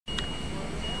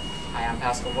Hi, I'm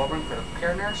Pascal Wilburn, Critical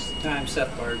Care Nurse. I'm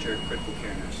Seth Barger, Critical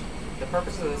Care Nurse. The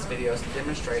purpose of this video is to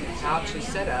demonstrate how to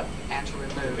set up and to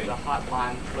remove the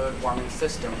Hotline fluid warming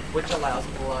system, which allows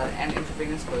blood and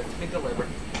intravenous fluid to be delivered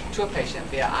to a patient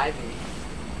via IV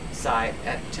site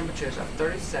at temperatures of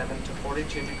 37 to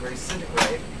 42 degrees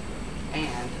centigrade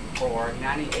and or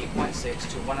 98.6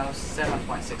 to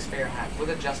 107.6 Fahrenheit with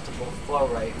adjustable flow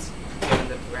rates given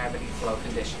the gravity flow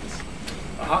conditions.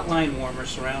 A Hotline warmer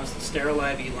surrounds the sterile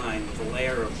IV line with a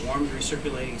layer of warmed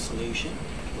recirculating solution,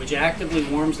 which actively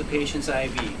warms the patient's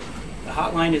IV. The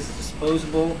Hotline is a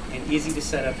disposable and easy to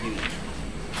set up unit.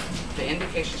 The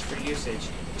indications for usage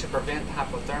to prevent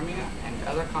hypothermia and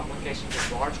other complications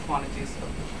with large quantities of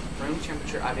room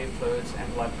temperature IV fluids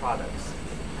and blood products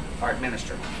are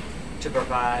administered to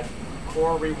provide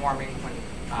core rewarming when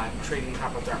treating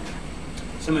hypothermia.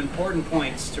 Some important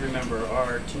points to remember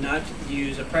are to not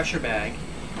use a pressure bag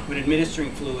when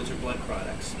administering fluids or blood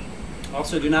products.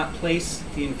 Also, do not place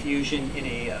the infusion in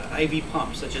a IV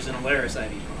pump, such as an Alaris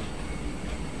IV pump.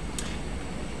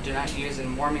 Do not use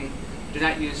in warming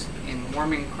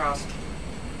cross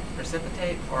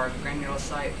precipitate or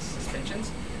granulocyte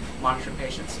suspensions. Monitor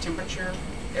patient's temperature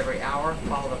every hour.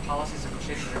 Follow the policies and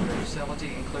procedures of your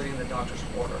facility, including the doctor's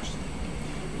orders.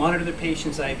 Monitor the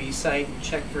patient's IV site and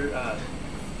check for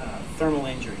thermal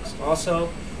injuries. Also,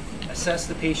 assess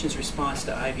the patient's response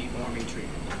to IV warming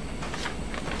treatment.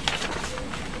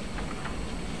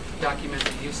 Document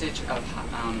the usage of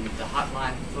the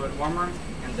Hotline fluid warmer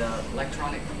and the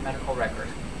electronic medical record.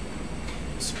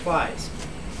 Supplies.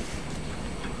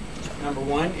 Number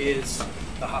one is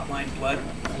the Hotline blood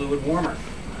fluid warmer.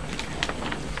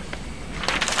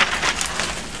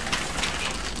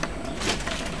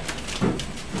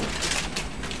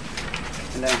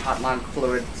 And then Hotline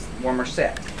fluid warmer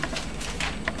set.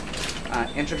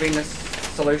 Intravenous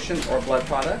solution or blood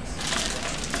products.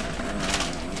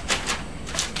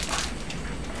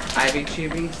 IV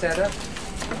tubing setup,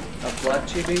 a blood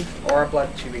tubing, or a blood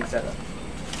tubing setup.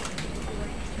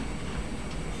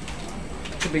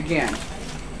 To begin,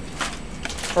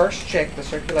 first check the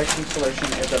circulation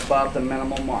solution is above the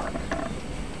minimal mark.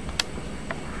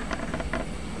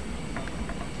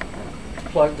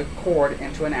 Plug the cord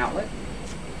into an outlet.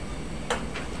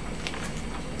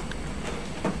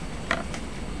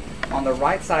 On the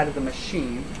right side of the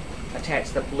machine,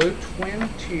 attach the blue twin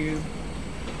tube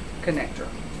connector.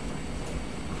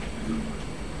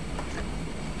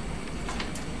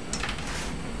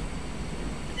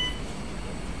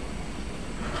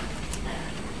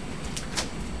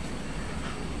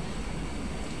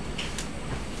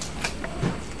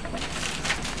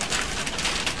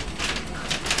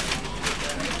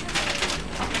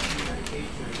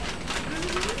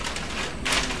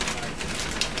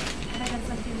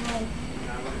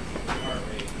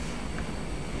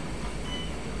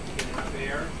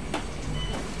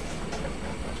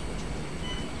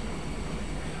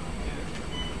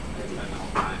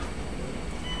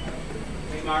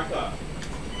 Hey, Martha.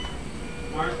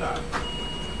 Martha.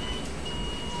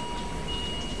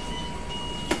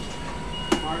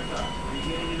 Martha, are you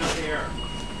getting enough air?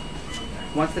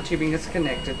 Once the tubing is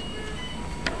connected,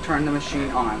 turn the machine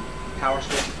on. Power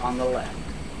switch on the left.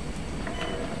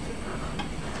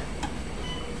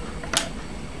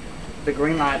 The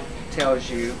green light tells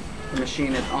you the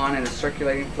machine is on and is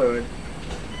circulating fluid,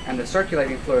 and the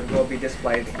circulating fluid will be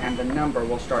displayed and the number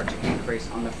will start to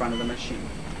increase on the front of the machine.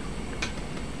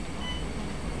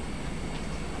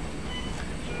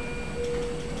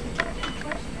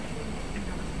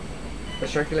 The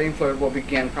circulating fluid will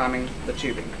begin priming the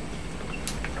tubing.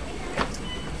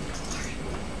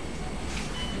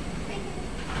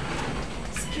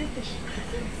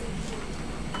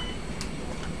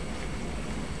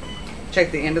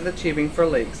 Check the end of the tubing for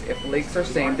leaks. If leaks are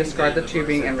seen, discard the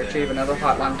tubing and retrieve another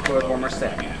Hotline fluid warmer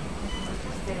set.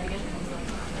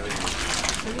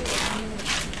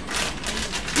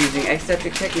 Using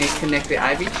aseptic technique, connect the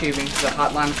IV tubing to the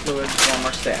Hotline fluid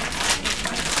warmer set.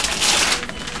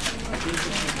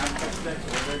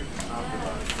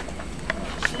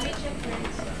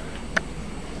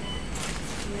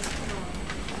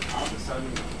 All of a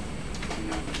sudden, you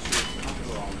know, she was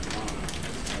comfortable all night long at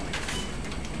this point.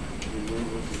 We moved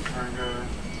with and turned her.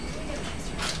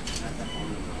 Not that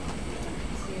one.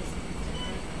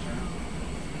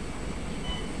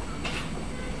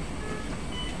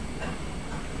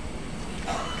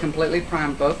 Completely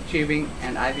prime both tubing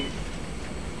and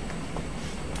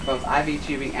both IV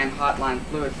tubing and Hotline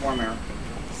fluid warmer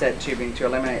set tubing to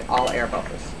eliminate all air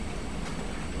bubbles.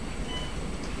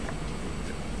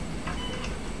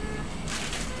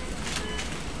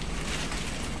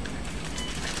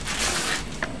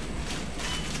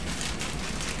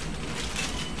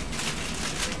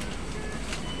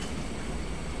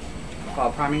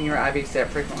 While priming your IV set,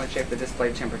 frequently check the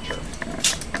display temperature.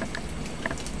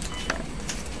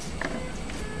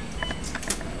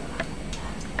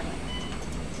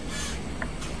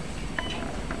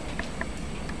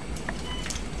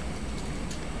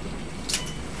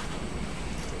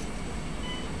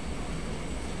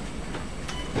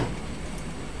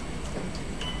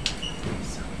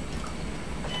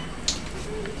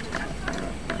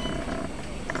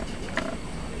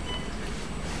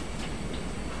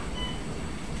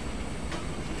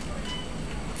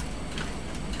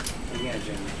 Yeah,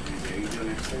 Jen, are you doing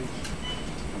X-ray?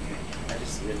 Okay. I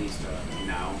just released a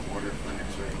now order for an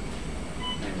X-ray.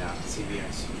 And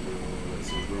CVS, let's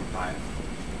see, room 5.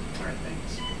 All right,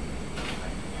 thanks.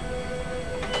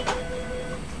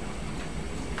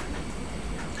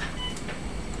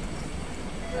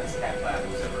 That's cat lab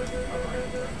who's ever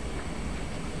covering.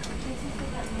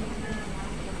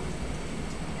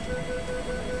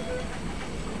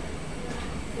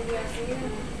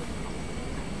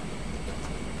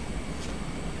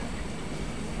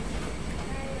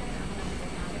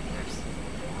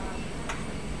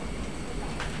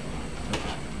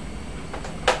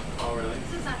 Oh, really?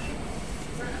 This is actually,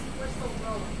 we're still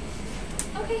rolling.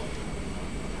 Okay.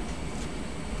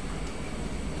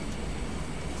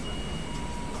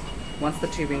 Once the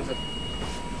tubings are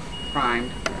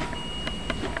primed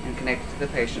and connected to the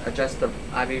patient, adjust the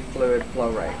IV fluid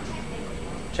flow rate.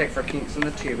 Check for kinks in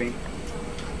the tubing.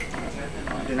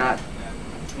 Do not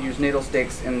use needle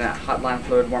sticks in the Hotline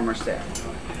fluid warmer set.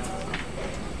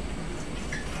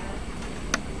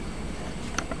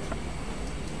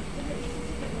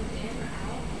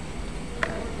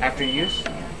 After use,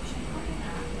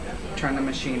 turn the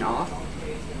machine off.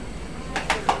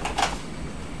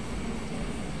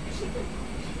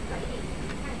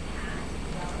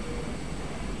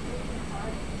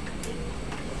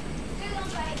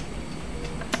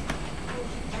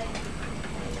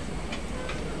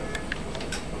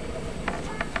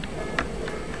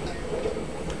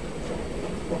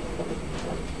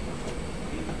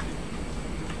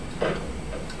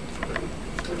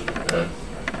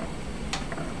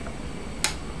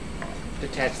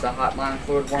 Detach the Hotline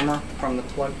fluid warmer from the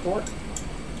plug port.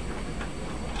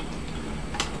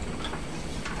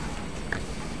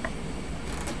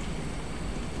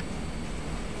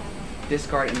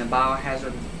 Discard in the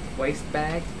biohazard waste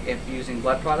bag if using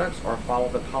blood products, or follow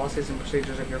the policies and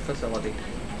procedures of your facility.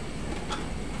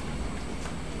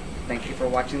 Thank you for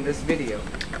watching this video.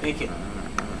 Thank you.